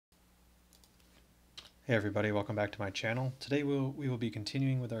Hey everybody, welcome back to my channel. Today we will be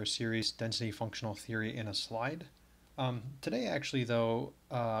continuing with our series Density Functional Theory in a Slide. Today actually though,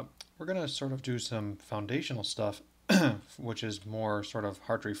 we're going to sort of do some foundational stuff, which is more sort of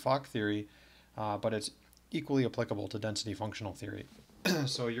Hartree-Fock theory, but it's equally applicable to density functional theory.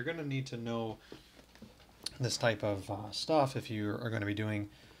 So you're going to need to know this type of stuff if you are going to be doing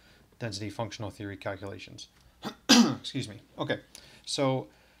density functional theory calculations. Excuse me. Okay, so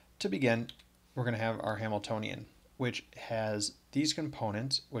to begin, we're going to have our Hamiltonian, which has these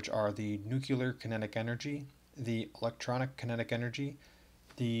components, which are the nuclear kinetic energy, the electronic kinetic energy,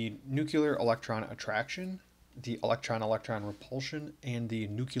 the nuclear electron attraction, the electron-electron repulsion, and the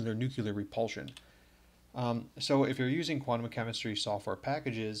nuclear-nuclear repulsion. So if you're using quantum chemistry software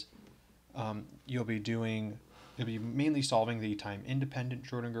packages, you'll be mainly solving the time-independent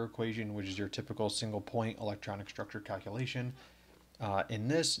Schrodinger equation, which is your typical single-point electronic structure calculation. In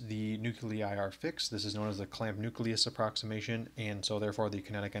this, the nuclei are fixed. This is known as the clamp nucleus approximation, and so therefore the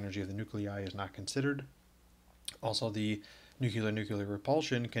kinetic energy of the nuclei is not considered. Also, the nuclear-nuclear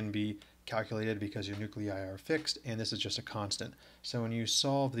repulsion can be calculated because your nuclei are fixed, and this is just a constant. So when you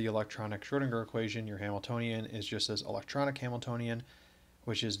solve the electronic Schrodinger equation, your Hamiltonian is just this electronic Hamiltonian,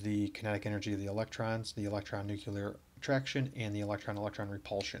 which is the kinetic energy of the electrons, the electron-nuclear attraction, and the electron-electron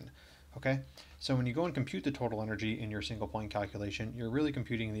repulsion. Okay, so when you go and compute the total energy in your single point calculation, you're really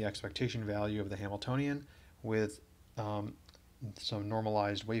computing the expectation value of the Hamiltonian with some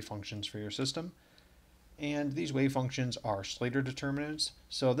normalized wave functions for your system. And these wave functions are Slater determinants.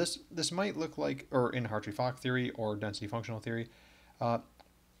 So this might look like, or in Hartree-Fock theory or density functional theory, well,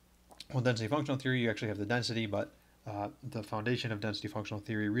 density functional theory, you actually have the density, but the foundation of density functional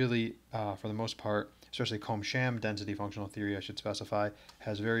theory really, for the most part, especially Combe-Sham density functional theory, I should specify,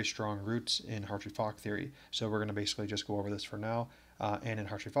 has very strong roots in Hartree-Fock theory. So we're going to basically just go over this for now. And in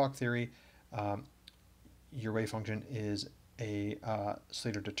Hartree-Fock theory, your wave function is a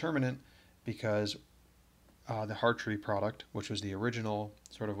Slater determinant because the Hartree product, which was the original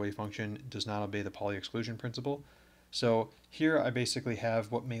sort of wave function, does not obey the Pauli exclusion principle. So here I basically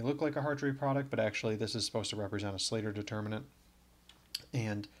have what may look like a Hartree product, but actually this is supposed to represent a Slater determinant.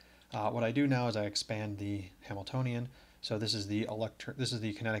 And what I do now is I expand the Hamiltonian. So this is the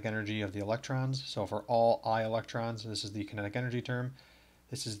kinetic energy of the electrons. So for all I electrons, this is the kinetic energy term.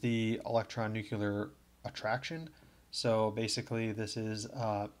 This is the electron-nuclear attraction. So basically this is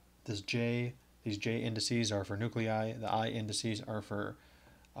this J. These J indices are for nuclei. The I indices are for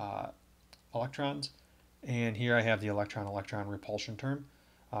electrons. And here I have the electron-electron repulsion term.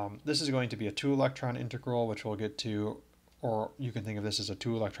 This is going to be a 2-electron integral, which we'll get to, or you can think of this as a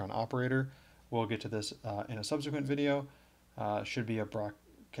 2-electron operator. We'll get to this in a subsequent video. Should be a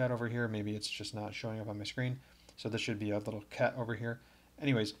bracket over here. Maybe it's just not showing up on my screen. So this should be a little cat over here.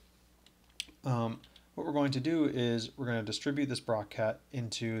 Anyways, what we're going to do is we're going to distribute this bracket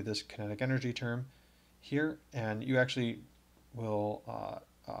into this kinetic energy term here, and you actually will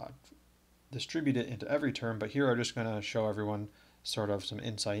distribute it into every term, but here I'm just going to show everyone sort of some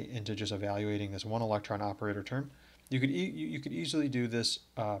insight into just evaluating this 1-electron operator term. You could easily do this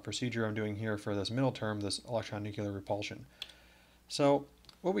procedure I'm doing here for this middle term, this electron-nuclear repulsion. So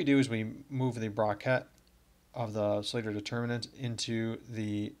what we do is we move the bracket of the Slater determinant into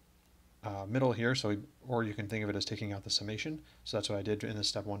the middle here, or you can think of it as taking out the summation. So that's what I did in this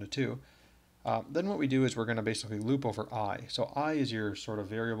step 1 to 2. Then what we do is we're going to basically loop over I. So I is your sort of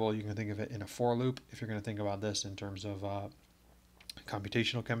variable. You can think of it in a for loop if you're going to think about this in terms of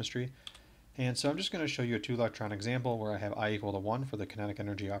computational chemistry. And so I'm just going to show you a 2-electron example where I have I equal to 1 for the kinetic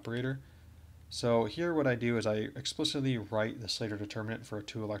energy operator. So here what I do is I explicitly write the Slater determinant for a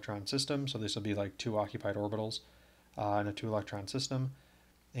 2-electron system. So this will be like 2 occupied orbitals in a 2-electron system.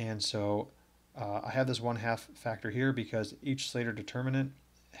 And so I have this 1/2 factor here because each Slater determinant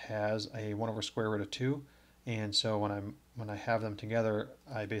has a 1 over square root of 2, and so when I have them together,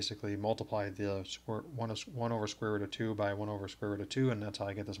 I basically multiply the 1 over square root of 2 by 1 over square root of 2, and that's how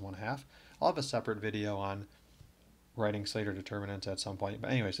I get this 1/2. I'll have a separate video on writing Slater determinants at some point,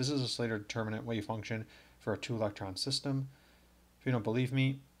 but anyways, this is a Slater determinant wave function for a 2-electron system. If you don't believe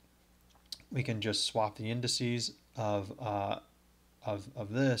me, we can just swap the indices of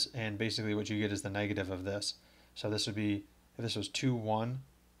this, and basically what you get is the negative of this. So this would be, if this was 2, 1,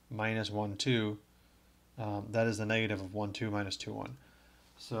 minus 1, 2, that is the negative of 1, 2 minus 2, 1.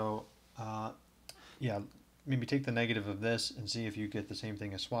 So yeah, maybe take the negative of this and see if you get the same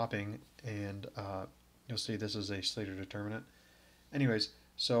thing as swapping, and you'll see this is a Slater determinant. Anyways,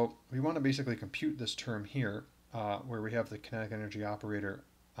 so we want to basically compute this term here where we have the kinetic energy operator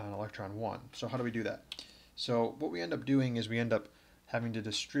on electron 1. So how do we do that? So what we end up doing is we end up having to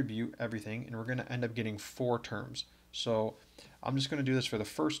distribute everything, and we're going to end up getting 4 terms. So I'm just going to do this for the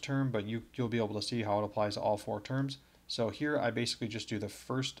first term, but you'll be able to see how it applies to all 4 terms. So here I basically just do the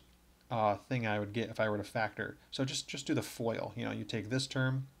first thing I would get if I were to factor. So just do the FOIL. You take this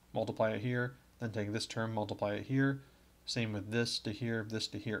term, multiply it here, then take this term, multiply it here. Same with this to here, this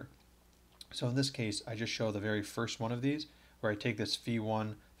to here. So in this case, I just show the very first one of these, where I take this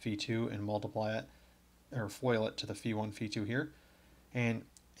phi1, phi2, and multiply it, or FOIL it to the phi1, phi2 here. And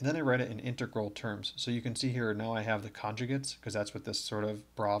then I write it in integral terms. So you can see here now I have the conjugates, because that's what this sort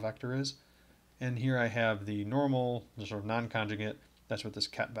of bra vector is. And here I have the normal, the sort of non-conjugate. That's what this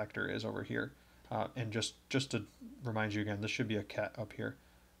ket vector is over here. And just to remind you again, this should be a ket up here.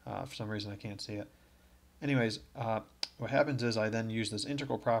 For some reason I can't see it. Anyways, what happens is I then use this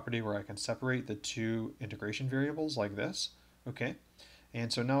integral property where I can separate the 2 integration variables like this. Okay,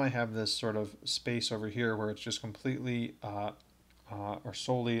 and so now I have this sort of space over here where it's just completely or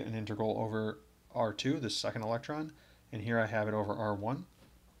solely an integral over R2, this second electron, and here I have it over R1.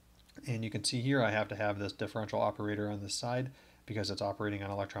 And you can see here I have to have this differential operator on this side because it's operating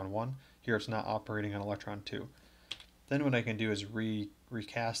on electron 1. Here it's not operating on electron 2. Then what I can do is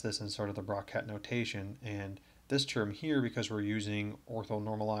recast this in sort of the Bra-Ket notation, and this term here, because we're using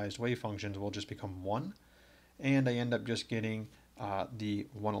orthonormalized wave functions, will just become 1, and I end up just getting the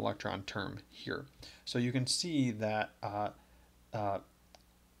 1 electron term here. So you can see that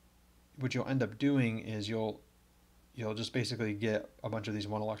what you'll end up doing is you'll just basically get a bunch of these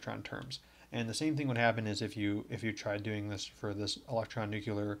 1 electron terms. And the same thing would happen is if you tried doing this for this electron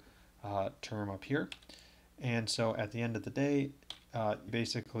nuclear term up here. And so at the end of the day, you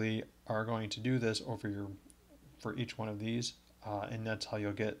basically are going to do this for each one of these, and that's how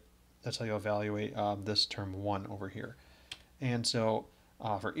you'll evaluate this term 1 over here. And so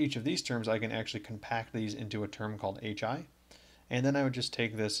for each of these terms, I can actually compact these into a term called hi, and then I would just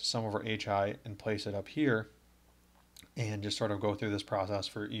take this sum over hi and place it up here, and just sort of go through this process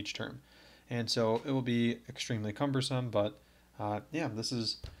for each term. And so it will be extremely cumbersome, but yeah, this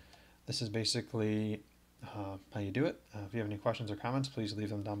is basically how you do it. If you have any questions or comments, please leave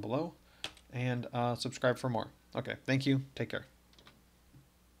them down below, and subscribe for more. Okay, thank you. Take care.